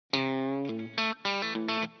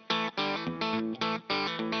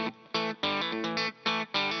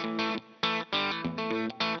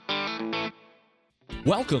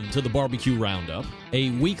Welcome to the BBQ Round Up,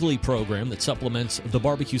 a weekly program that supplements the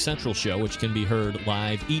Barbecue Central show, which can be heard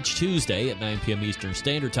live each Tuesday at 9 p.m. Eastern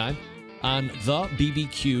Standard Time on the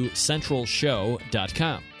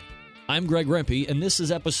bbqcentralshow.com. I'm Greg Rempe, and this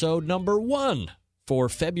is episode number 1 for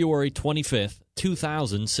February 25th,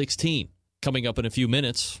 2016. Coming up in a few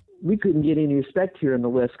minutes. We couldn't get any respect here on the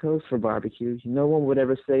West Coast for barbecue. No one would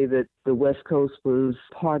ever say that the West Coast was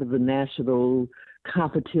part of the national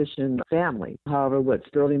competition family. However,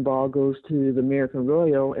 Sterling Ball goes to the American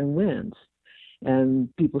Royal and wins.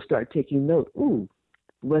 And people start taking note,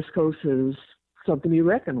 West Coast is something to be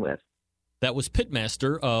reckoned with. That was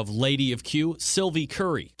pitmaster of Lady of Q, Sylvie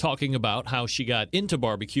Curry, talking about how she got into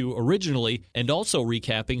barbecue originally and also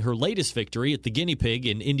recapping her latest victory at the Guinea Pig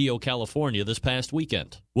in Indio, California this past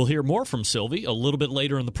weekend. We'll hear more from Sylvie a little bit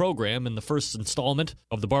later in the program in the first installment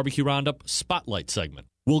of the Barbecue Roundup Spotlight segment.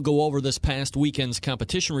 We'll go over this past weekend's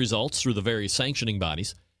competition results through the various sanctioning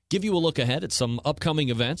bodies, give you a look ahead at some upcoming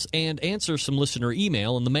events, and answer some listener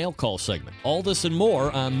email in the mail call segment. All this and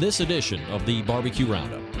more on this edition of the Barbecue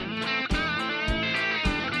Roundup.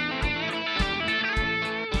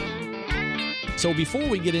 So before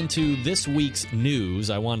we get into this week's news,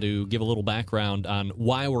 I want to give a little background on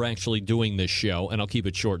why we're actually doing this show, and I'll keep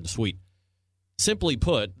it short and sweet. Simply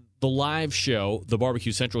put, the live show, the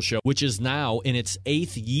Barbecue Central show, which is now in its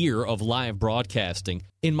 8th year of live broadcasting,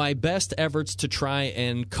 in my best efforts to try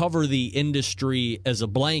and cover the industry as a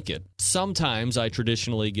blanket, sometimes I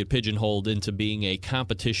traditionally get pigeonholed into being a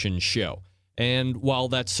competition show. And while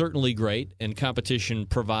that's certainly great, and competition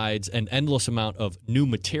provides an endless amount of new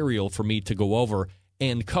material for me to go over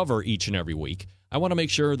and cover each and every week, I want to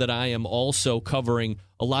make sure that I am also covering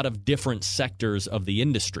a lot of different sectors of the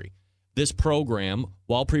industry. This program,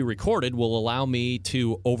 while pre-recorded, will allow me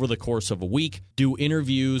to, over the course of a week, do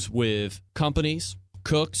interviews with companies,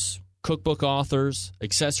 cooks, cookbook authors,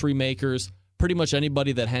 accessory makers, pretty much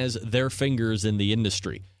anybody that has their fingers in the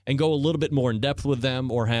industry, and go a little bit more in depth with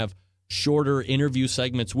them or have shorter interview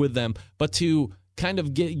segments with them, but to kind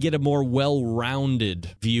of get a more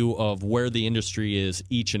well-rounded view of where the industry is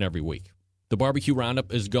each and every week. The Barbecue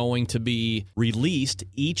Roundup is going to be released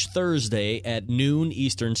each Thursday at noon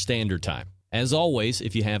Eastern Standard Time. As always,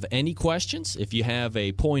 if you have any questions, if you have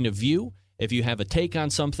a point of view, if you have a take on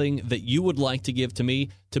something that you would like to give to me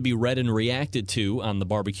to be read and reacted to on the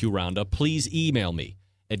Barbecue Roundup, please email me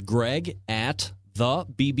at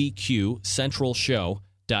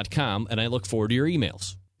greg@thebbqcentralshow.com, and I look forward to your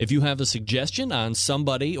emails. If you have a suggestion on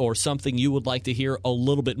somebody or something you would like to hear a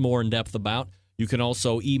little bit more in depth about, you can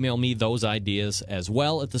also email me those ideas as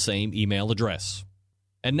well at the same email address.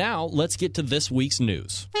 And now, let's get to this week's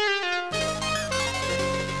news.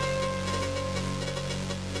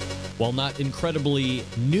 While not incredibly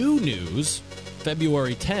new news,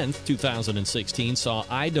 February 10th, 2016 saw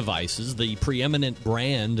iDevices, the preeminent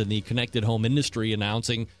brand in the connected home industry,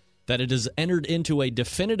 announcing that it has entered into a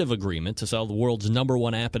definitive agreement to sell the world's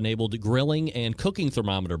 #1 app-enabled grilling and cooking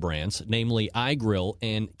thermometer brands, namely iGrill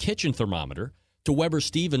and Kitchen Thermometer, to Weber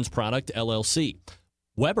Stevens Product, LLC.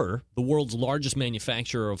 Weber, the world's largest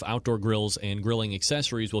manufacturer of outdoor grills and grilling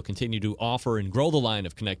accessories, will continue to offer and grow the line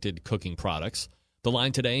of connected cooking products. The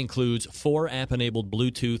line today includes 4 app-enabled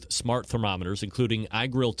Bluetooth smart thermometers, including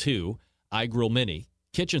iGrill 2, iGrill Mini,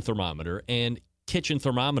 Kitchen Thermometer, and Kitchen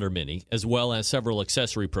Thermometer Mini, as well as several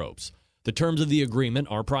accessory probes. The terms of the agreement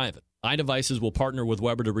are private. iDevices will partner with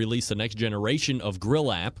Weber to release the next generation of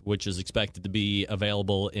grill app, which is expected to be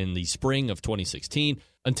available in the spring of 2016.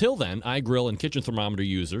 Until then, iGrill and Kitchen Thermometer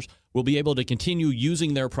users will be able to continue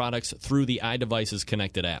using their products through the iDevices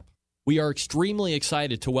connected app. We are extremely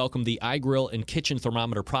excited to welcome the iGrill and Kitchen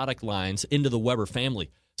Thermometer product lines into the Weber family,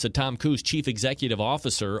 said Tom Coos, Chief Executive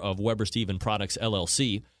Officer of Weber Stevens Products,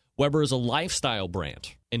 LLC. Weber is a lifestyle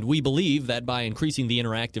brand, and we believe that by increasing the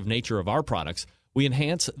interactive nature of our products, we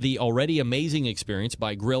enhance the already amazing experience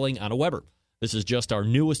by grilling on a Weber. This is just our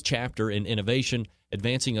newest chapter in innovation,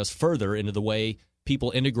 advancing us further into the way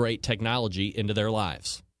people integrate technology into their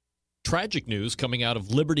lives. Tragic news coming out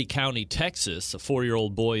of Liberty County, Texas. A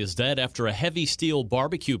 4-year-old boy is dead after a heavy steel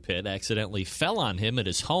barbecue pit accidentally fell on him at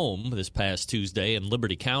his home this past Tuesday in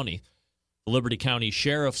Liberty County. The Liberty County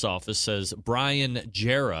Sheriff's Office says Brian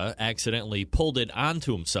Jarrah accidentally pulled it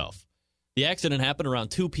onto himself. The accident happened around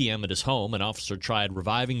 2 p.m. at his home. An officer tried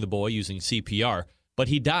reviving the boy using CPR, but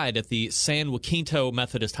he died at the San Jacinto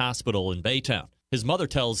Methodist Hospital in Baytown. His mother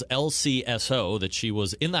tells LCSO that she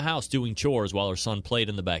was in the house doing chores while her son played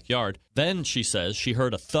in the backyard. Then, she says, she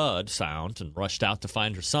heard a thud sound and rushed out to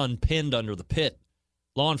find her son pinned under the pit.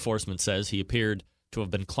 Law enforcement says he appeared to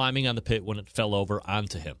have been climbing on the pit when it fell over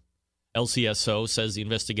onto him. LCSO says the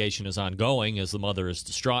investigation is ongoing as the mother is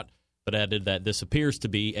distraught, but added that this appears to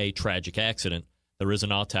be a tragic accident. There is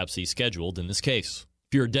an autopsy scheduled in this case.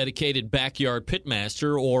 If you're a dedicated backyard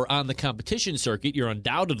pitmaster or on the competition circuit, you're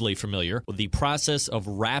undoubtedly familiar with the process of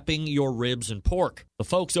wrapping your ribs in pork. The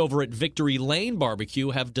folks over at Victory Lane Barbecue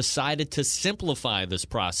have decided to simplify this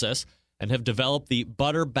process and have developed the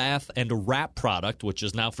Butter Bath and Wrap product, which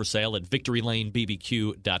is now for sale at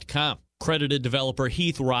victorylanebbq.com. Credited developer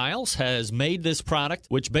Heath Riles has made this product,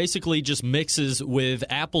 which basically just mixes with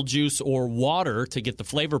apple juice or water to get the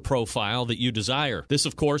flavor profile that you desire. This,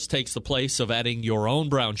 of course, takes the place of adding your own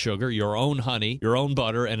brown sugar, your own honey, your own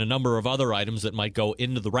butter, and a number of other items that might go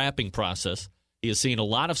into the wrapping process. He has seen a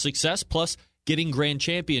lot of success, plus getting grand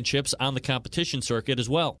championships on the competition circuit as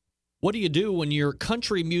well. What do you do when you're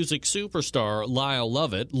country music superstar Lyle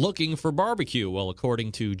Lovett looking for barbecue? Well,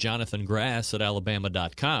 according to Jonathan Grass at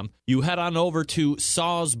Alabama.com, you head on over to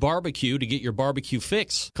Saw's Barbecue to get your barbecue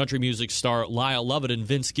fix. Country music star Lyle Lovett and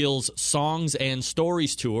Vince Gill's Songs and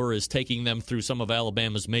Stories tour is taking them through some of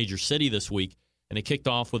Alabama's major city this week, and it kicked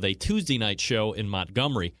off with a Tuesday night show in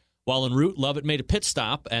Montgomery. While en route, Lovett made a pit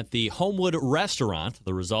stop at the Homewood restaurant,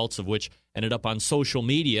 the results of which ended up on social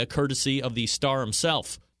media courtesy of the star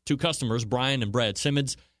himself. Two customers, Brian and Brad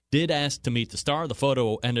Simmons, did ask to meet the star. The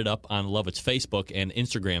photo ended up on Lovett's Facebook and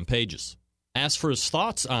Instagram pages. Asked for his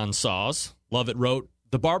thoughts on Saw's, Lovett wrote,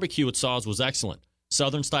 "The barbecue at Saw's was excellent.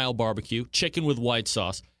 Southern-style barbecue, chicken with white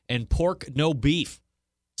sauce, and pork no beef.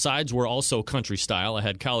 Sides were also country-style. I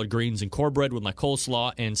had collard greens and cornbread with my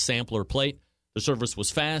coleslaw and sampler plate. The service was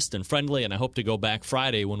fast and friendly, and I hope to go back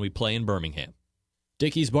Friday when we play in Birmingham."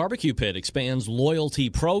 Dickey's Barbecue Pit expands loyalty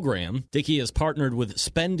program. Dickey has partnered with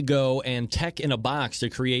Spend Go and Tech in a Box to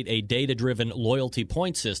create a data-driven loyalty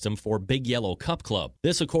point system for Big Yellow Cup Club.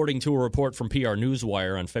 This, according to a report from PR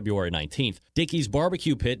Newswire on February 19th. Dickey's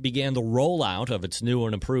Barbecue Pit began the rollout of its new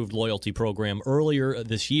and improved loyalty program earlier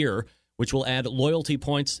this year, which will add loyalty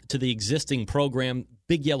points to the existing program,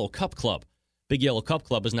 Big Yellow Cup Club. Big Yellow Cup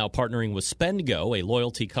Club is now partnering with Spend Go, a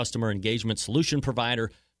loyalty customer engagement solution provider,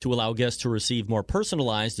 to allow guests to receive more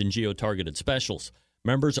personalized and geo-targeted specials.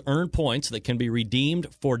 Members earn points that can be redeemed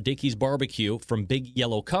for Dickey's Barbecue, from Big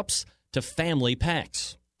Yellow Cups to family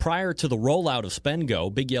packs. Prior to the rollout of Spend Go,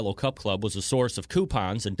 Big Yellow Cup Club was a source of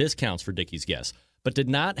coupons and discounts for Dickey's guests, but did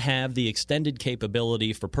not have the extended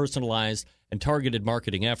capability for personalized and targeted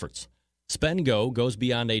marketing efforts. Spend Go goes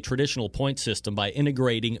beyond a traditional point system by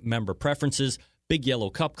integrating member preferences, Big Yellow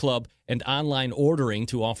Cup Club, and online ordering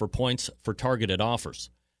to offer points for targeted offers.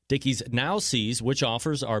 Dickey's now sees which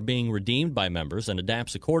offers are being redeemed by members and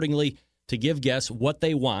adapts accordingly to give guests what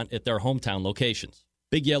they want at their hometown locations.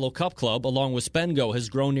 Big Yellow Cup Club, along with Spend Go, has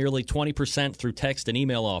grown nearly 20% through text and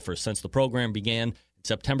email offers since the program began in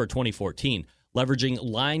September 2014. Leveraging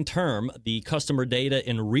line term, the customer data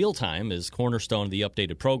in real time is cornerstone of the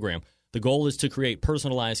updated program. The goal is to create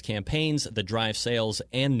personalized campaigns that drive sales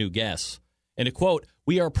and new guests. And a quote,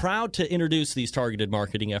 "We are proud to introduce these targeted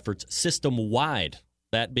marketing efforts system-wide."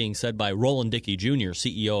 That being said by Roland Dickey Jr.,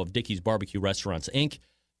 CEO of Dickey's Barbecue Restaurants, Inc.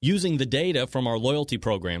 Using the data from our loyalty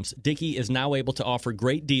programs, Dickey is now able to offer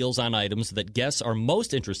great deals on items that guests are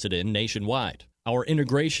most interested in nationwide. Our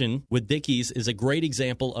integration with Dickey's is a great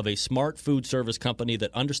example of a smart food service company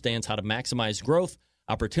that understands how to maximize growth,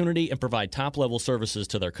 opportunity, and provide top-level services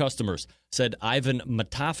to their customers, said Ivan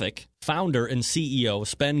Matafik, founder and CEO of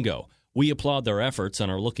Spend Go. We applaud their efforts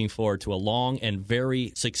and are looking forward to a long and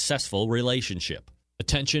very successful relationship.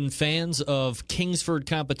 Attention fans of Kingsford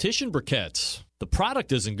competition briquettes. The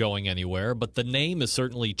product isn't going anywhere, but the name is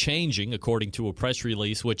certainly changing, according to a press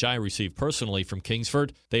release which I received personally from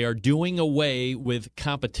Kingsford. They are doing away with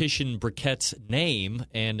competition briquettes name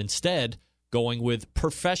and instead going with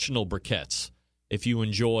professional briquettes. If you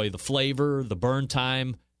enjoy the flavor, the burn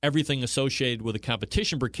time, everything associated with a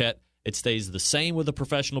competition briquette, it stays the same with a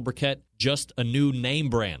professional briquette, just a new name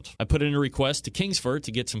brand. I put in a request to Kingsford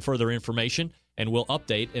to get some further information, and we'll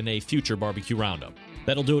update in a future BBQ Roundup.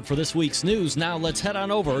 That'll do it for this week's news. Now let's head on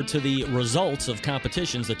over to the results of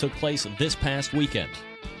competitions that took place this past weekend.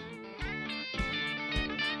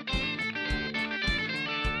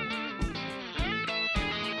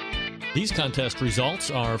 These contest results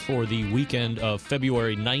are for the weekend of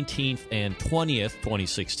February 19th and 20th,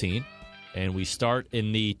 2016. And we start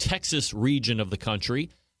in the Texas region of the country.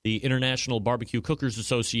 The International Barbecue Cookers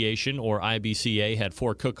Association, or IBCA, had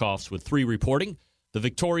 4 cook-offs with 3 reporting. The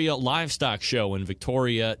Victoria Livestock Show in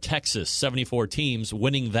Victoria, Texas, 74 teams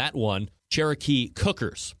winning that one. Cherokee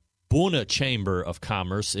Cookers. Buna Chamber of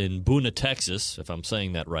Commerce in Buna, Texas, if I'm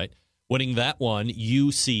saying that right, Winning that one,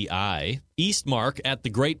 UCI. Eastmark at the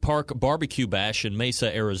Great Park Barbecue Bash in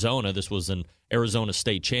Mesa, Arizona. This was an Arizona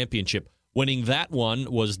State Championship. Winning that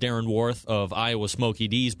one was Darren Worth of Iowa Smoky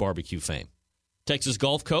D's barbecue fame. Texas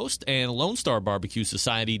Gulf Coast and Lone Star Barbecue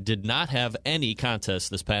Society did not have any contests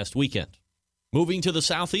this past weekend. Moving to the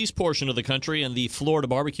southeast portion of the country and the Florida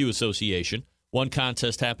Barbecue Association, one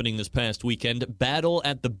contest happening this past weekend, Battle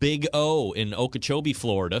at the Big O in Okeechobee,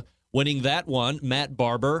 Florida. Winning that one, Matt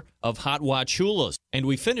Barber of Hot Watch Hulas. And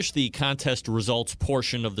we finished the contest results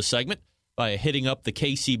portion of the segment by hitting up the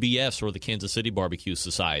KCBS, or the Kansas City Barbecue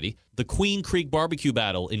Society. The Queen Creek Barbecue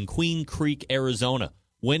Battle in Queen Creek, Arizona.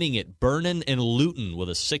 Winning it, Vernon and Luton with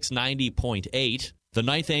a 690.8. The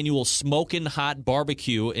 9th annual Smokin' Hot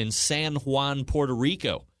Barbecue in San Juan, Puerto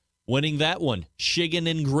Rico. Winning that one, Shiggin'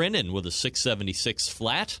 and Grinnin' with a 676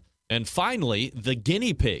 flat. And finally, the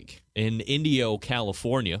Guinea Pig in Indio,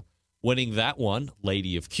 California. Winning that one,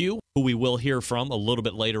 Lady of Q, who we will hear from a little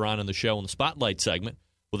bit later on in the show in the Spotlight segment,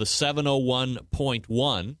 with a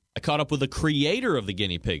 701.1. I caught up with the creator of the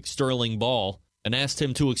Guinea Pig, Sterling Ball, and asked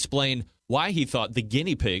him to explain why he thought the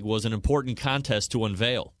Guinea Pig was an important contest to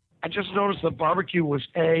unveil. I just noticed that barbecue was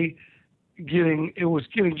getting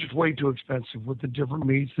just way too expensive with the different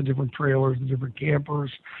meats, the different trailers, the different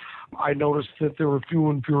campers. I noticed that there were fewer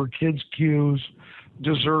and fewer kids' queues,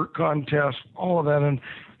 dessert contests, all of that.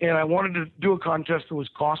 And I wanted to do a contest that was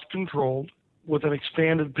cost controlled with an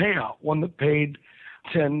expanded payout, one that paid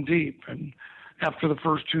 10 deep. And after the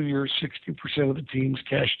first 2 years, 60% of the teams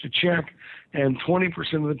cashed a check and 20%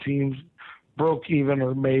 of the teams broke even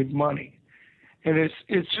or made money. And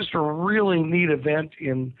it's just a really neat event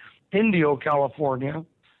in Indio, California,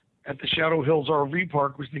 at the Shadow Hills RV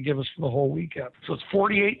Park, which they give us for the whole weekend. So it's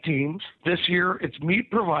 48 teams. This year, it's meat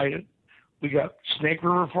provided. We got Snake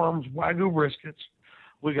River Farms Wagyu briskets.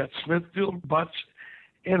 We got Smithfield butts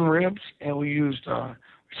and ribs, and we used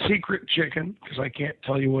secret chicken, because I can't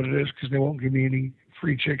tell you what it is because they won't give me any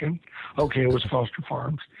free chicken. Okay, it was Foster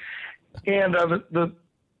Farms. And the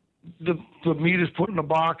meat is put in a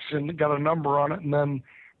box and got a number on it, and then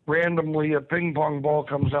randomly a ping pong ball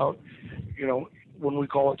comes out, when we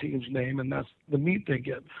call a team's name, and that's the meat they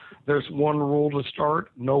get. There's one rule to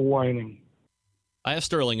start: no whining. I asked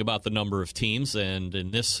Sterling about the number of teams, and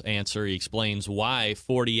in this answer, he explains why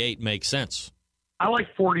 48 makes sense. I like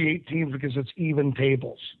 48 teams because it's even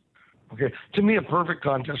tables. Okay, to me, a perfect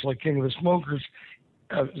contest like King of the Smokers,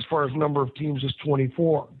 as far as number of teams, is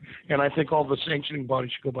 24. And I think all the sanctioning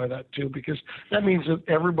bodies should go by that too, because that means that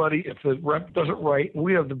everybody, if the rep does it right,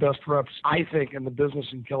 we have the best reps, I think, in the business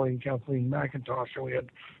in Kelly and Kathleen McIntosh, and we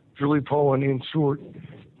had Julie Poe and Ian Stewart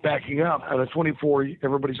backing up. At a 24,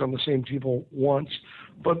 everybody's on the same table once.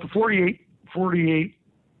 But the 48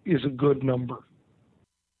 is a good number.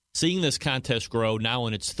 Seeing this contest grow now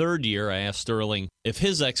in its third year, I asked Sterling if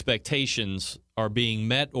his expectations are being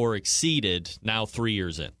met or exceeded now 3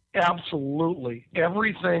 years in. Absolutely.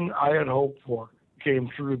 Everything I had hoped for came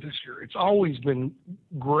through this year. It's always been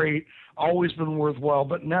great, always been worthwhile,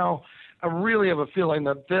 but now I really have a feeling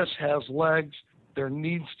that this has legs. There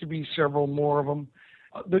needs to be several more of them.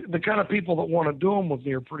 The kind of people that want to do them with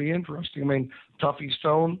me are pretty interesting. I mean, Tuffy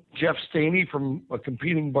Stone, Jeff Staney from a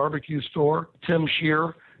competing barbecue store, Tim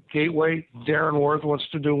Shear, Gateway, Darren Worth wants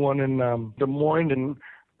to do one in Des Moines, and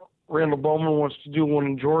Randall Bowman wants to do one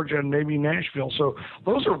in Georgia and maybe Nashville. So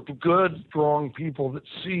those are good, strong people that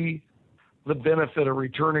see the benefit of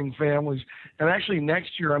returning families. And actually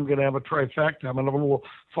next year I'm going to have a trifecta. I'm going to have a little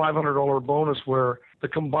 $500 bonus where the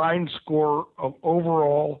combined score of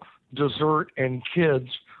overall, dessert, and kids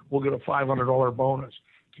will get a $500 bonus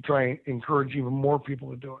to try and encourage even more people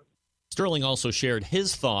to do it. Sterling also shared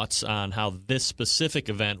his thoughts on how this specific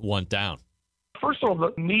event went down. First of all,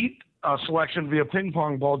 the meat selection via ping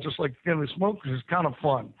pong ball, just like Family Smokers, is kind of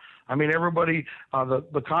fun. I mean, everybody,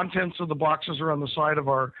 the contents of the boxes are on the side of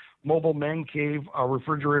our mobile man cave, our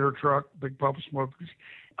refrigerator truck, Big Papa Smokers.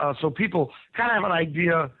 So people kind of have an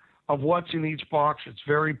idea of what's in each box. It's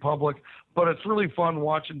very public, but it's really fun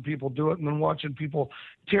watching people do it and then watching people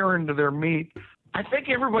tear into their meat. I think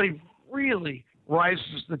everybody really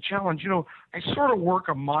rises to the challenge. I sort of work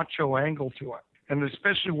a macho angle to it, and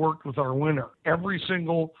especially worked with our winner. Every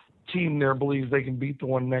single team there believes they can beat the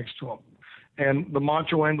one next to them. And the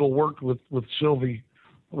macho angle worked with Sylvie,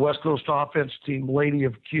 West Coast offense team, Lady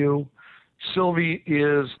of Q. Sylvie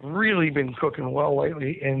is really been cooking well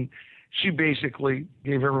lately, and she basically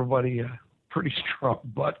gave everybody a pretty strong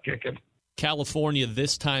butt kicking. California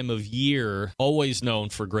this time of year, always known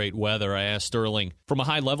for great weather. I asked Sterling, from a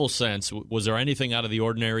high-level sense, was there anything out of the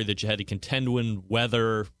ordinary that you had to contend with,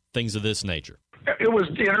 weather, things of this nature? It was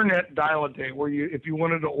the internet dial-a-day where if you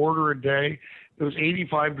wanted to order a day, it was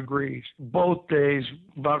 85 degrees. Both days,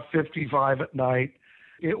 about 55 at night.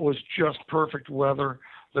 It was just perfect weather.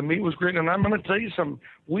 The meat was great. And I'm going to tell you something.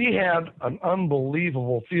 We had an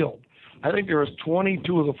unbelievable field. I think there was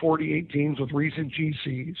 22 of the 48 teams with recent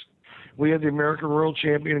GCs. We had the American World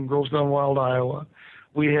Champion in Girls Gone Wild, Iowa.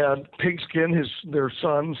 We had Pigskin, their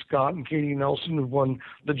son, Scott and Katie Nelson, who won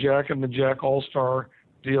the Jack and the Jack All-Star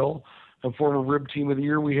deal, a former Rib Team of the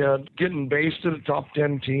Year. We had Getting Basted, a top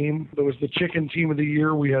 10 team. There was the Chicken Team of the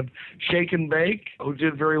Year. We had Shake and Bake, who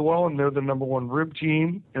did very well, and they're the number one Rib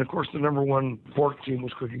Team. And, of course, the number one Pork Team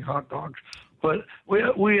was cooking hot dogs. But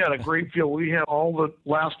we had a great field. We had all the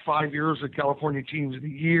last 5 years of California Teams of the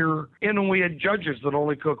Year. And then we had judges that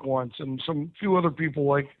only cook once, and some few other people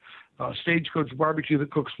like Stagecoach Barbecue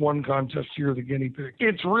that cooks one contest a year, the guinea pig.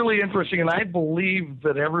 It's really interesting, and I believe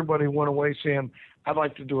that everybody went away saying, I'd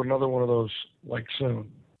like to do another one of those like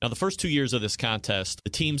soon. Now, the first 2 years of this contest, the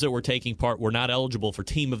teams that were taking part were not eligible for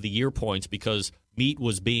Team of the Year points because meat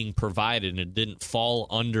was being provided and it didn't fall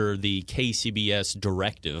under the KCBS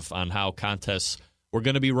directive on how contests were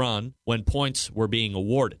going to be run when points were being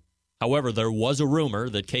awarded. However, there was a rumor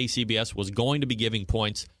that KCBS was going to be giving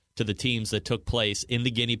points to the teams that took place in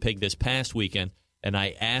the guinea pig this past weekend, and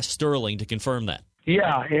I asked Sterling to confirm that.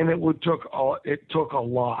 Yeah, and it took a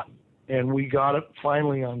lot, and we got it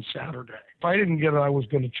finally on Saturday. If I didn't get it, I was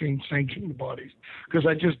going to change sanctioning bodies because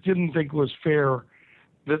I just didn't think it was fair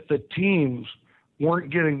that the teams weren't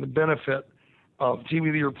getting the benefit of Team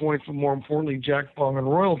of the Year points, but more importantly, Jack Bong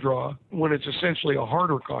and Royal Draw, when it's essentially a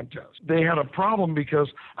harder contest. They had a problem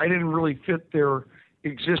because I didn't really fit their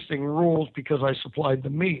existing rules because I supplied the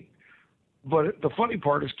meat. But the funny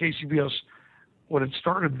part is KCBS, when it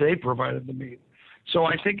started, they provided the meat. So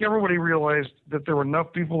I think everybody realized that there were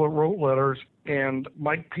enough people that wrote letters, and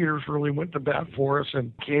Mike Peters really went to bat for us,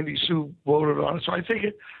 and Candy Sue voted on it. So I think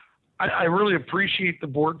I really appreciate the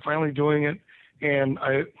board finally doing it, and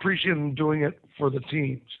I appreciate them doing it for the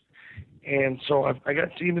teams. And so I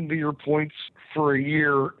got Team of the Year points for a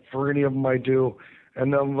year for any of them I do,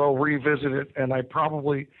 and then they'll revisit it, and I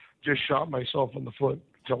probably just shot myself in the foot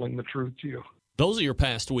telling the truth to you. Those are your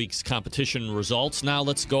past week's competition results. Now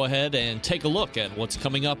let's go ahead and take a look at what's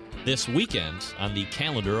coming up this weekend on the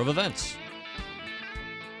calendar of events.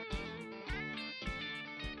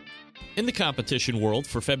 In the competition world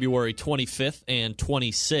for February 25th and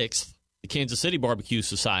 26th, the Kansas City Barbecue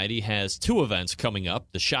Society has two events coming up,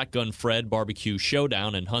 the Shotgun Fred Barbecue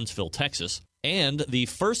Showdown in Huntsville, Texas, and the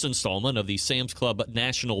first installment of the Sam's Club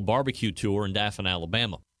National Barbecue Tour in Dauphin,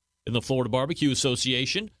 Alabama. In the Florida Barbecue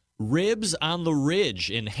Association, Ribs on the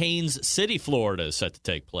Ridge in Haines City, Florida is set to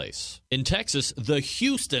take place. In Texas, the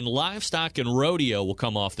Houston Livestock and Rodeo will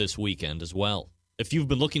come off this weekend as well. If you've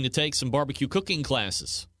been looking to take some barbecue cooking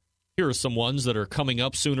classes, here are some ones that are coming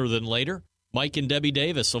up sooner than later. Mike and Debbie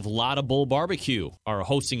Davis of Lotta Bull Barbecue are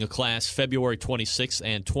hosting a class February 26th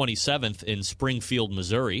and 27th in Springfield,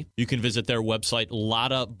 Missouri. You can visit their website,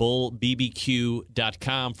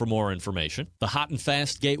 lottabullbbq.com, for more information. The Hot and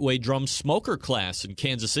Fast Gateway Drum Smoker class in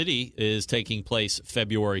Kansas City is taking place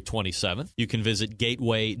February 27th. You can visit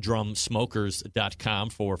gatewaydrumsmokers.com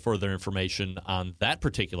for further information on that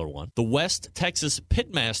particular one. The West Texas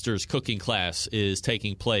Pitmasters cooking class is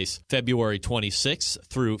taking place February 26th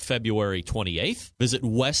through February 28th. Visit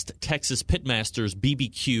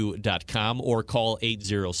westtexaspitmastersbbq.com or call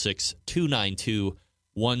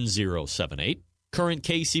 806-292-1078. Current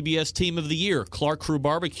KCBS Team of the Year, Clark Crew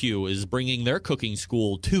Barbecue, is bringing their cooking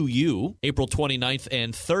school to you April 29th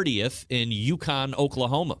and 30th in Yukon,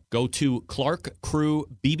 Oklahoma. Go to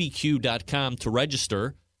clarkcrewbbq.com to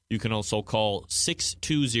register. You can also call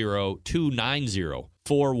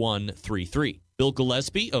 620-290-4133. Bill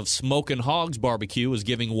Gillespie of Smokin' Hogs Barbecue is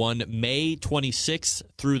giving one May 26th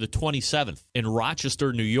through the 27th in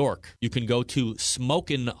Rochester, New York. You can go to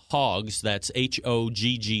Smokin' Hogs, that's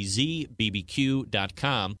HOGGZ,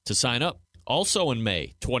 BBQ.com to sign up. Also in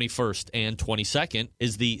May 21st and 22nd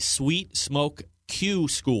is the Sweet Smoke Q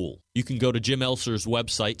School. You can go to Jim Elser's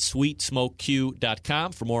website,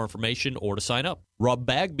 sweetsmokeq.com, for more information or to sign up. Rob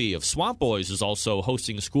Bagby of Swamp Boys is also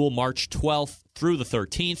hosting a school March 12th through the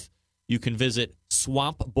 13th. You can visit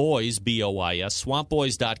Swamp Boys, B-O-I-S,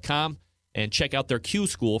 swampboys.com, and check out their Q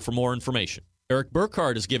School for more information. Eric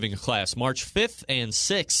Burkhardt is giving a class March 5th and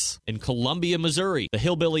 6th in Columbia, Missouri. The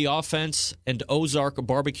Hillbilly Offense and Ozark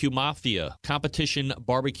Barbecue Mafia Competition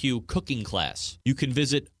Barbecue Cooking Class. You can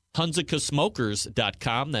visit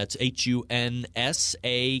HunsakahSmokers.com, that's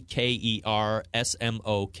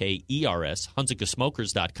HUNSAKERSMOKERS,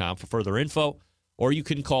 HunsakahSmokers.com for further info, or you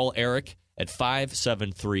can call Eric at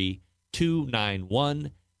 573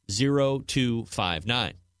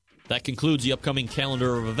 888-291-0259. That concludes the upcoming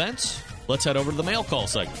calendar of events. Let's head over to the mail call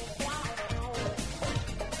segment.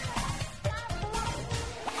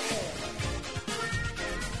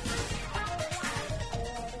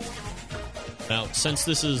 Now, since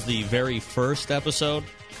this is the very first episode,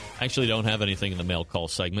 I actually don't have anything in the mail call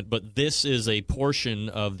segment, but this is a portion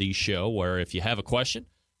of the show where if you have a question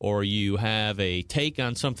or you have a take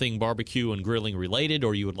on something barbecue and grilling related,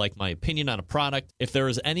 or you would like my opinion on a product, if there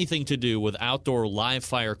is anything to do with outdoor live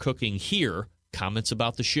fire cooking here, comments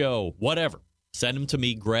about the show, whatever, send them to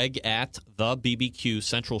me, Greg at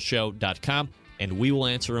thebbqcentralshow.com, and we will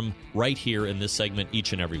answer them right here in this segment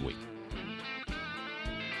each and every week.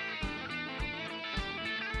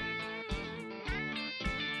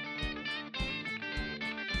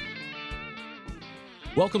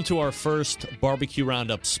 Welcome to our first BBQ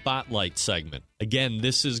Round Up Spotlight segment. Again,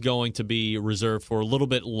 this is going to be reserved for a little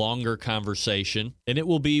bit longer conversation, and it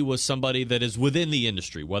will be with somebody that is within the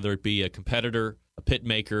industry, whether it be a competitor, a pit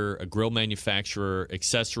maker, a grill manufacturer,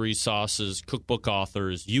 accessories, sauces, cookbook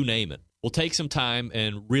authors, you name it. We'll take some time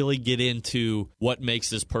and really get into what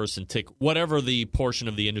makes this person tick, whatever the portion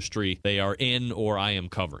of the industry they are in or I am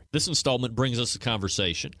covering. This installment brings us a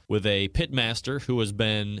conversation with a pit master who has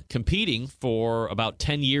been competing for about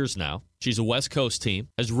 10 years now. She's a West Coast team,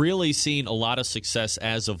 has really seen a lot of success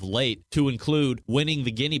as of late, to include winning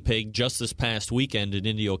the guinea pig just this past weekend in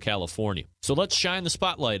Indio, California. So let's shine the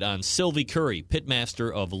spotlight on Sylvie Curry,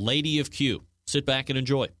 pitmaster of Lady of Q. Sit back and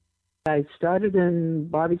enjoy. I started in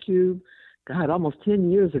barbecue, almost 10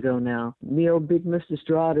 years ago now. Neil, Big Mr.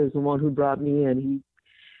 Strada, is the one who brought me in. He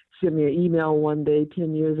sent me an email one day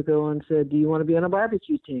 10 years ago and said, "Do you want to be on a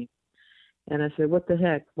barbecue team?" And I said, "What the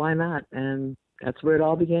heck? Why not?" And that's where it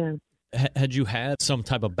all began. Had you had some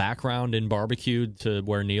type of background in barbecue to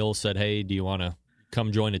where Neil said, "Hey, do you want to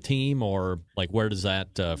come join a team?" Or like, where does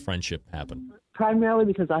that friendship happen? Primarily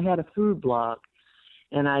because I had a food blog.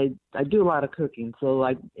 And I do a lot of cooking, so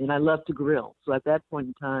I love to grill. So at that point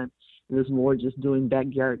in time, it was more just doing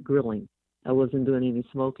backyard grilling. I wasn't doing any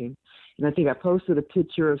smoking. And I think I posted a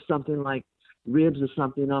picture of something like ribs or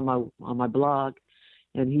something on my blog,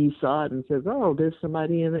 and he saw it and says, "Oh, there's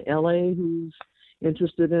somebody in LA who's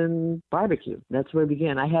interested in barbecue." That's where it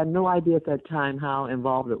began. I had no idea at that time how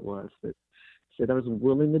involved it was, but said I was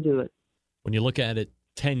willing to do it. When you look at it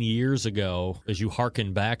 10 years ago, as you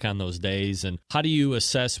hearken back on those days, and how do you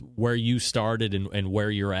assess where you started and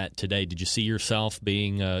where you're at today? Did you see yourself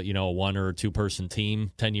being a one or two person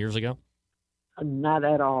team 10 years ago? Not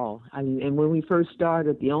at all. And when we first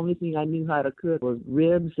started, the only thing I knew how to cook was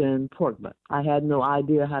ribs and pork butt. I had no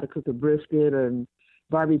idea how to cook a brisket, and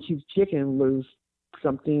barbecue chicken was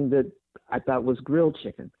something that I thought was grilled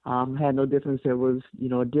chicken. Had no difference. There was,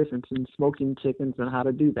 a difference in smoking chickens and how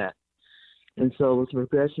to do that. And so it was a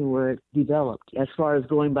progression where it developed. As far as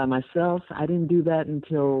going by myself, I didn't do that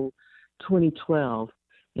until 2012.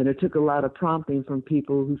 And it took a lot of prompting from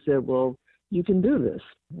people who said, "Well, you can do this."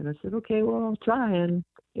 And I said, "Okay, well, I'll try." And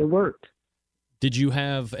it worked. Did you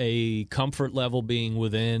have a comfort level being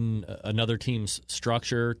within another team's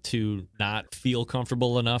structure to not feel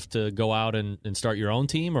comfortable enough to go out and start your own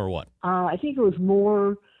team, or what? I think it was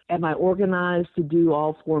more, am I organized to do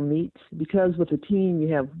all four meats? Because with a team,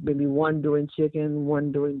 you have maybe one doing chicken,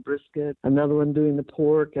 one doing brisket, another one doing the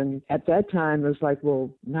pork. And at that time, it was like, well,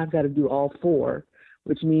 now I've got to do all four,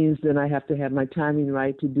 which means then I have to have my timing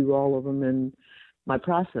right to do all of them and my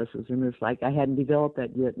processes. And it's like I hadn't developed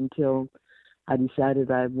that yet until I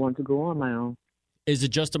decided I wanted to go on my own. Is it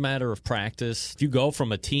just a matter of practice? If you go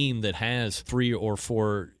from a team that has 3 or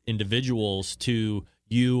 4 individuals to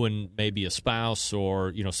you and maybe a spouse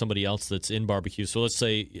or somebody else that's in barbecue. So let's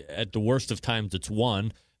say at the worst of times it's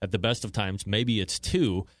 1, at the best of times maybe it's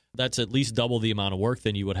 2. That's at least double the amount of work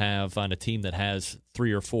than you would have on a team that has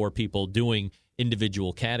 3 or 4 people doing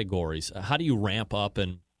individual categories. How do you ramp up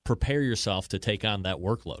and prepare yourself to take on that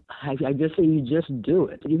workload? I just say you just do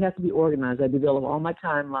it. You have to be organized. I develop all my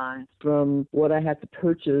timelines from what I had to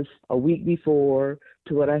purchase a week before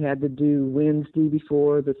to what I had to do Wednesday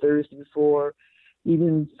before, the Thursday before,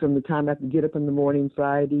 even from the time I have to get up in the morning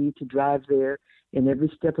Friday to drive there, and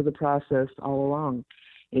every step of the process all along.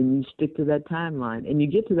 And you stick to that timeline. And you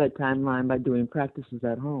get to that timeline by doing practices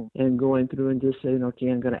at home and going through and just saying, okay,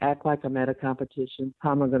 I'm going to act like I'm at a competition.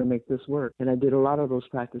 How am I going to make this work? And I did a lot of those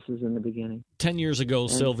practices in the beginning. 10 years ago,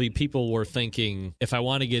 Sylvie, people were thinking, if I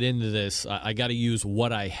want to get into this, I got to use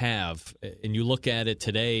what I have. And you look at it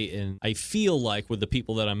today, and I feel like with the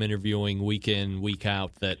people that I'm interviewing week in, week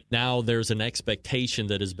out, that now there's an expectation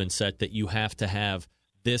that has been set that you have to have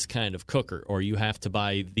this kind of cooker, or you have to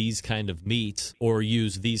buy these kind of meats, or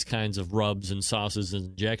use these kinds of rubs and sauces and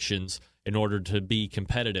injections in order to be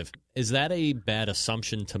competitive. Is that a bad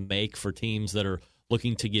assumption to make for teams that are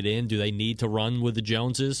looking to get in? Do they need to run with the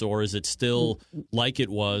Joneses, or is it still like it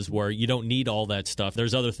was where you don't need all that stuff?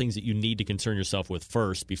 There's other things that you need to concern yourself with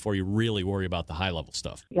first before you really worry about the high-level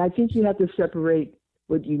stuff. I think you have to separate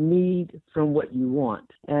what you need from what you want.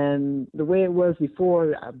 And the way it was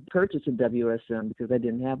before, I purchased a WSM because I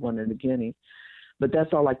didn't have one in the beginning, but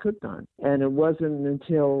that's all I cooked on. And it wasn't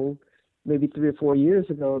until maybe 3 or 4 years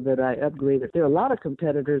ago that I upgraded. There are a lot of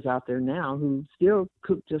competitors out there now who still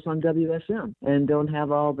cook just on WSM and don't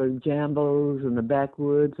have all the Jambos and the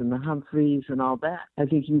Backwoods and the Humphreys and all that. I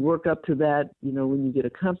think you work up to that, when you get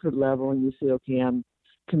a comfort level and you say, okay, I'm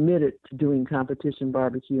committed to doing competition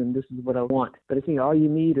barbecue and this is what I want. But I think all you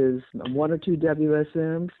need is 1 or 2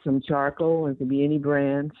 WSMs, some charcoal, and it can be any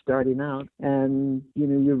brand starting out, and,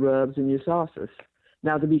 your rubs and your sauces.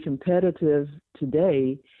 Now, to be competitive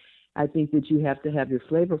today, I think that you have to have your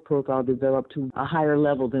flavor profile developed to a higher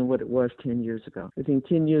level than what it was 10 years ago. I think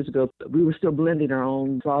 10 years ago, we were still blending our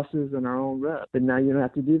own sauces and our own rubs. But now you don't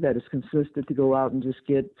have to do that. It's consistent to go out and just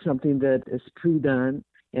get something that is pre-done.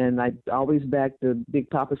 And I always back the Big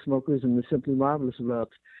Papa Smokers and the Simply Marvelous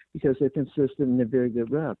rubs because they're consistent and they're very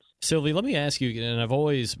good rubs. Sylvie, let me ask you, and I've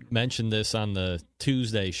always mentioned this on the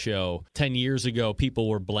Tuesday show, 10 years ago, people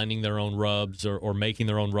were blending their own rubs or making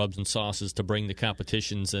their own rubs and sauces to bring to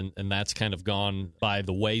competitions, and that's kind of gone by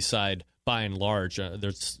the wayside by and large.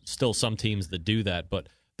 There's still some teams that do that, but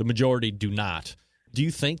the majority do not. Do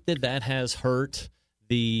you think that has hurt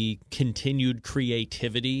the continued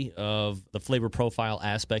creativity of the flavor profile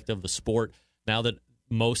aspect of the sport now that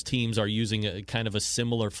most teams are using a kind of a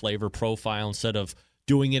similar flavor profile instead of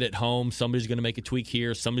doing it at home? Somebody's going to make a tweak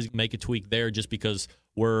here, somebody's going to make a tweak there just because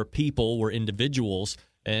we're people, we're individuals.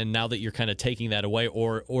 And now that you're kind of taking that away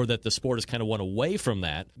or that the sport has kind of went away from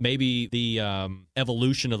that, maybe the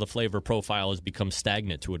evolution of the flavor profile has become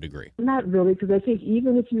stagnant to a degree. Not really, because I think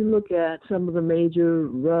even if you look at some of the major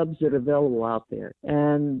rubs that are available out there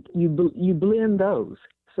and you blend those.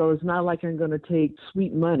 So it's not like I'm going to take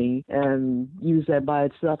sweet money and use that by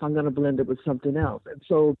itself. I'm going to blend it with something else. And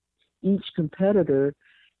so each competitor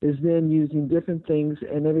is then using different things,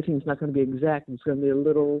 and everything's not going to be exact. It's going to be a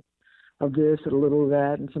little of this and a little of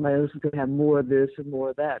that, and somebody else is going to have more of this and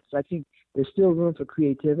more of that. So I think there's still room for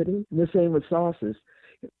creativity. And the same with sauces.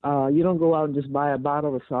 You don't go out and just buy a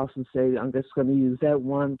bottle of sauce and say, I'm just going to use that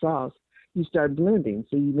one sauce. You start blending.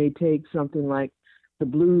 So you may take something like the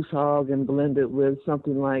Blues Hog and blend it with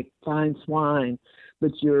something like Fine Swine, but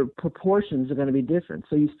your proportions are going to be different.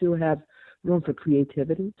 So you still have room for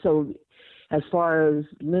creativity. So as far as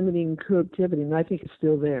limiting cooktivity, I think it's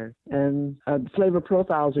still there. And flavor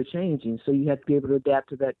profiles are changing, so you have to be able to adapt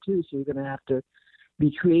to that too. So you're going to have to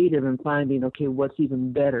be creative in finding, okay, what's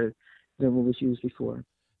even better than what was used before.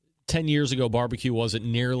 10 years ago, barbecue wasn't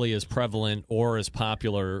nearly as prevalent or as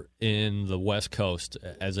popular in the West Coast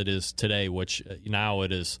as it is today, which now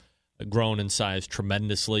it is grown in size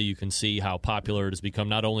tremendously. You can see how popular it has become,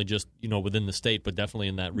 not only just within the state, but definitely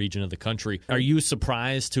in that region of the country. Are you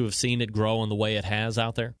surprised to have seen it grow in the way it has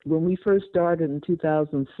out there? When we first started in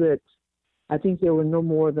 2006, I think there were no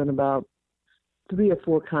more than about 3 or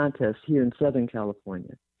 4 contests here in Southern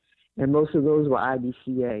California, and most of those were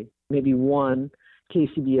IBCA, maybe one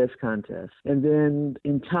KCBS contest. And then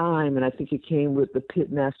in time, and I think it came with the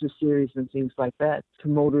Pitmaster Series and things like that,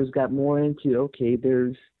 promoters got more into, okay,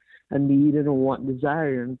 there's a need and a want and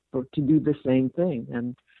desire to do the same thing.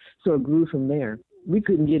 And so it grew from there. We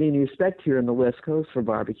couldn't get any respect here on the West Coast for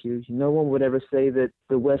barbecue. No one would ever say that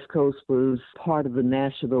the West Coast was part of the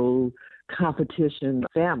national competition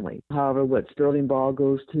family. However, Sterling Ball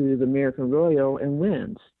goes to the American Royal and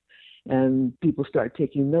wins. And people start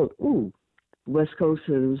taking note, ooh, West Coast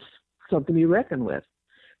is something to be reckoned with.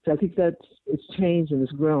 So I think that it's changed and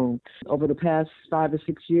it's grown. Over the past 5 or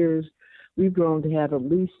 6 years, we've grown to have at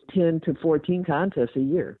least 10 to 14 contests a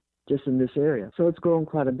year just in this area. So it's grown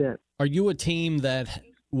quite a bit. Are you a team that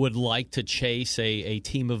would like to chase a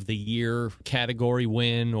Team of the Year category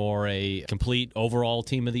win or a complete overall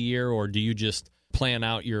Team of the Year, or do you just plan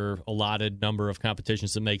out your allotted number of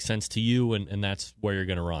competitions that make sense to you and that's where you're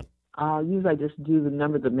going to run? Usually I just do the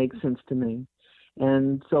number that makes sense to me.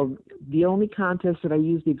 And so the only contest that I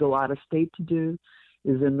usually go out of state to do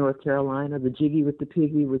is in North Carolina, the Jiggy with the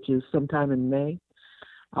Piggy, which is sometime in May.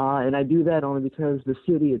 And I do that only because the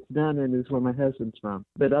city it's done in is where my husband's from.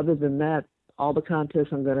 But other than that, all the contests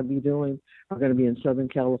I'm going to be doing are going to be in Southern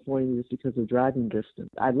California just because of driving distance.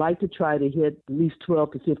 I'd like to try to hit at least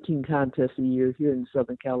 12 to 15 contests a year here in the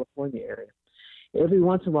Southern California area. Every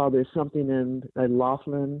once in a while, there's something in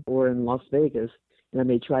Laughlin or in Las Vegas, and I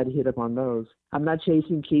may try to hit up on those. I'm not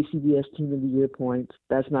chasing KCBS Team of the Year points.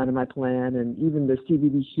 That's not in my plan. And even the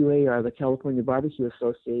CBBQA, or the California Barbecue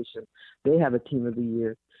Association, they have a Team of the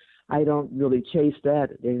Year. I don't really chase that.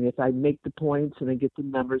 And if I make the points and I get the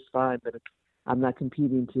numbers, fine, but I'm not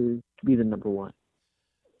competing to be the number one.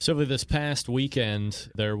 So this past weekend,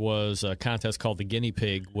 there was a contest called the Guinea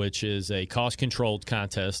Pig, which is a cost-controlled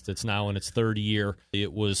contest. It's now in its third year.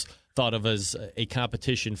 It was thought of as a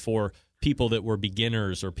competition for people that were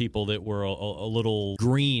beginners or people that were a little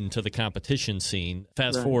green to the competition scene.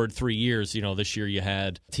 Fast forward 3 years, this year you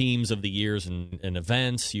had teams of the years and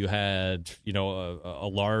events. You had, a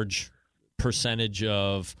large percentage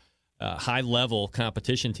of high-level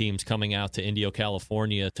competition teams coming out to Indio,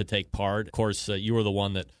 California to take part. Of course, you were the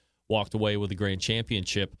one that walked away with the grand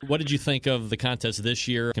championship. What did you think of the contest this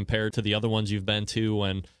year compared to the other ones you've been to?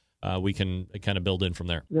 And we can kind of build in from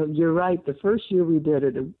there. You're right. The first year we did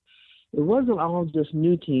it, it wasn't all just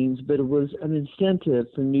new teams, but it was an incentive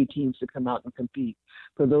for new teams to come out and compete.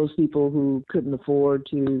 For those people who couldn't afford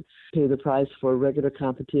to pay the price for a regular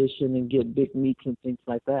competition and get big meets and things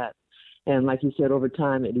like that. And like you said, over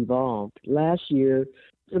time it evolved. Last year,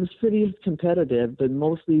 it was pretty competitive, but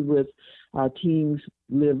mostly with teams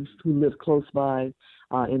who live close by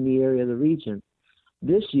in the area of the region.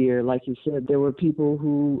 This year, like you said, there were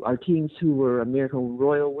teams who were American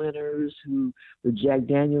Royal winners, who were Jack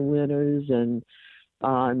Daniel winners, and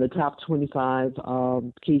in the top 25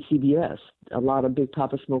 KCBS, a lot of Big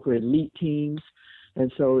Papa Smoker elite teams.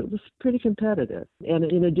 And so it was pretty competitive. And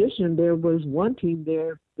in addition, there was one team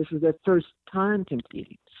there, this was their first time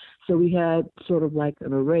competing. So we had sort of like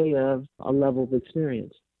an array of a level of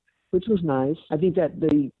experience, which was nice. I think that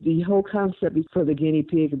the whole concept for the Guinea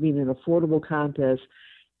Pig being an affordable contest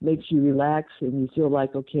makes you relax and you feel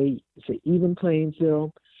like, okay, it's an even playing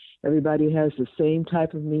field. Everybody has the same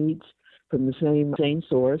type of meats from the same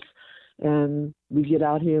source. And we get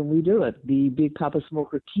out here and we do it. The Big Papa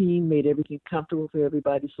Smoker team made everything comfortable for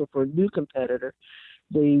everybody. So for a new competitor,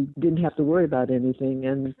 they didn't have to worry about anything.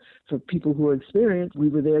 And for people who are experienced, we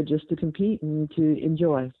were there just to compete and to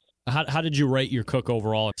enjoy. How did you rate your cook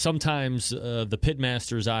overall? Sometimes the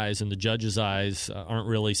pitmaster's eyes and the judge's eyes aren't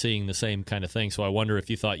really seeing the same kind of thing. So I wonder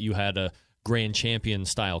if you thought you had a grand champion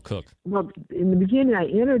style cook. Well, in the beginning, I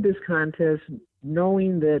entered this contest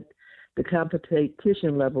knowing that the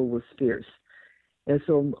competition level was fierce. And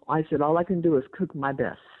so I said, all I can do is cook my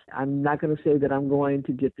best. I'm not going to say that I'm going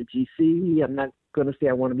to get the GC. I'm not going to say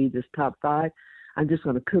I want to be this top 5. I'm just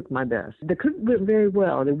going to cook my best. The cook went very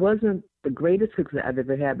well. It wasn't the greatest cook that I've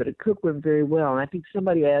ever had, but the cook went very well. And I think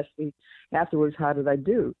somebody asked me afterwards, how did I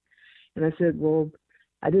do? And I said, well,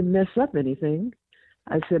 I didn't mess up anything.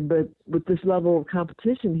 I said, but with this level of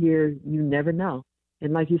competition here, you never know.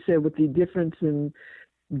 And like you said, with the difference in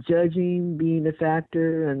judging being a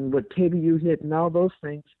factor and what table you hit and all those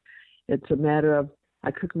things, it's a matter of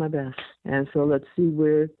I cook my best. And so let's see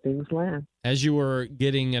where things land. As you were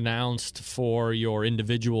getting announced for your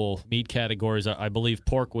individual meat categories, I believe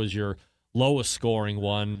pork was your lowest scoring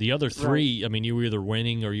one. The other three, right. I mean, you were either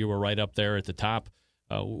winning or you were right up there at the top.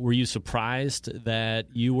 Were you surprised that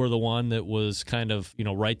you were the one that was kind of,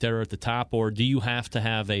 right there at the top? Or do you have to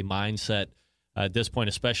have a mindset at this point,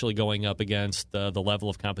 especially going up against the level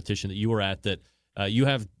of competition that you were at, that you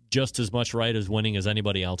have just as much right as winning as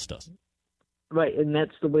anybody else does? Right, and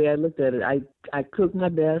that's the way I looked at it. I cooked my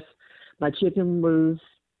best. My chicken was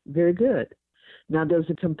very good. Now, does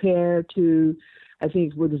it compare to, I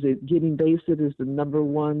think, Getting Basted is the number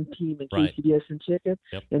one team in KCBS in chicken,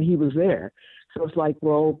 yep. And he was there. So it's like,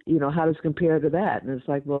 well, how does it compare to that? And it's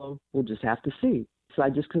like, well, we'll just have to see. So I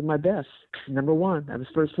just cooked my best. Number one, I was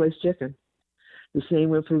first place chicken. The same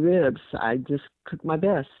went for ribs. I just cooked my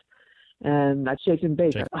best. And I shake and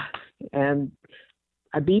bake. And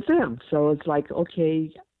I beat them. So it's like,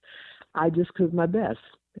 okay, I just cooked my best.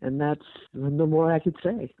 And that's no more I could say.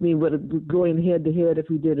 I mean, going head to head, if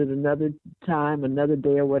we did it another time, another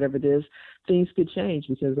day or whatever it is, things could change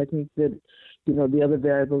because I think that, the other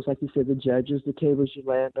variables, like you said, the judges, the tables you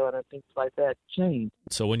land on and things like that change.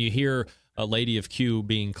 So when you hear a Lady of Q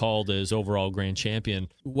being called as overall grand champion,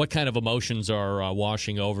 what kind of emotions are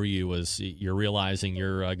washing over you as you're realizing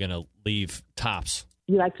you're going to leave tops?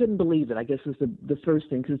 I couldn't believe it, I guess is the first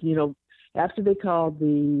thing, because, after they called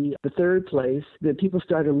the third place, the people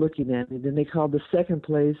started looking at me. Then they called the second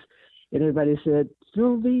place, and everybody said,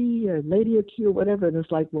 Sylvie, Lady of Q, or whatever. And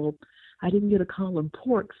it's like, well, I didn't get a call in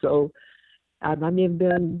pork, so I may have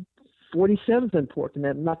been 47th in pork, and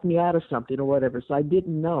that knocked me out of something or whatever. So I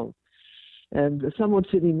didn't know. And someone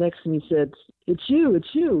sitting next to me said, it's you.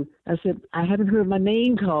 I said, I haven't heard my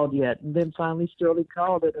name called yet. And then finally Sterling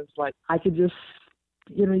called it. It's like I could just,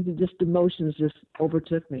 just emotions just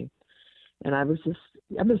overtook me. And I was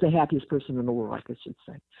the happiest person in the world, I should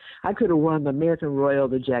say. I could have won the American Royal,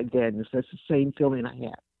 the Jack Daniels. That's the same feeling I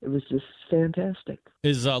had. It was just fantastic.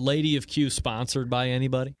 Is Lady of Q sponsored by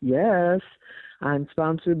anybody? Yes. I'm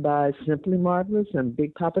sponsored by Simply Marvelous and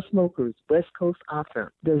Big Papa Smokers, West Coast Offense.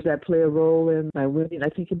 Does that play a role in my winning? I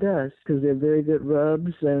think it does, because they're very good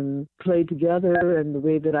rubs and play together, and the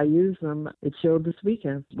way that I use them, it showed this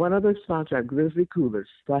weekend. One other sponsor, I have Grizzly Coolers.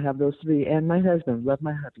 So I have those three, and my husband. Love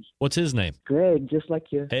my hubby. What's his name? Greg, just like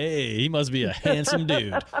you. Hey, he must be a handsome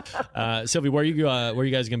dude. Sylvie, where are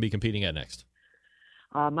you guys going to be competing at next?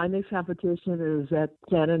 My next competition is at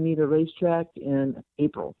Santa Anita Racetrack in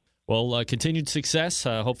April. Well, continued success.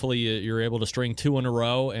 Hopefully you're able to string 2 in a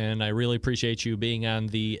row, and I really appreciate you being on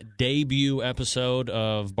the debut episode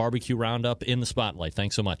of BBQ Round Up in the Spotlight.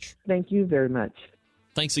 Thanks so much. Thank you very much.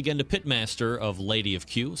 Thanks again to Pitmaster of Lady of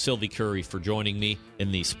Q, Sylvie Curry, for joining me in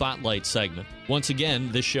the Spotlight segment. Once again,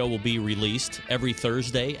 this show will be released every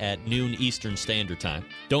Thursday at noon Eastern Standard Time.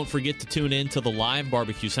 Don't forget to tune in to the live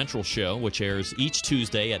BBQ Central show, which airs each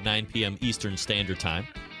Tuesday at 9 p.m. Eastern Standard Time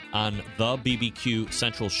on the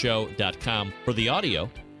bbqcentralshow.com for the audio.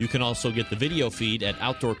 You can also get the video feed at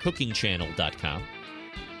outdoorcookingchannel.com.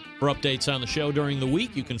 For updates on the show during the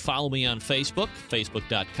week, you can follow me on Facebook,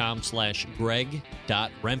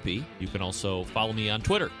 facebook.com/greg.rempe. You can also follow me on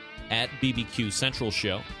Twitter at BBQ Central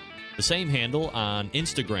Show. The same handle on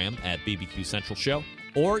Instagram at BBQ Central Show.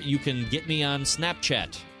 Or you can get me on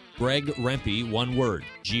Snapchat, Greg Rempe, one word,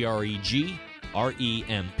 GREGREMPE.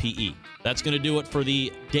 That's going to do it for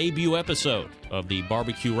the debut episode of the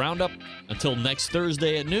BBQ Roundup. Until next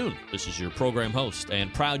Thursday at noon, this is your program host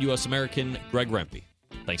and proud U.S. American, Greg Rempe.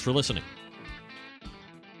 Thanks for listening.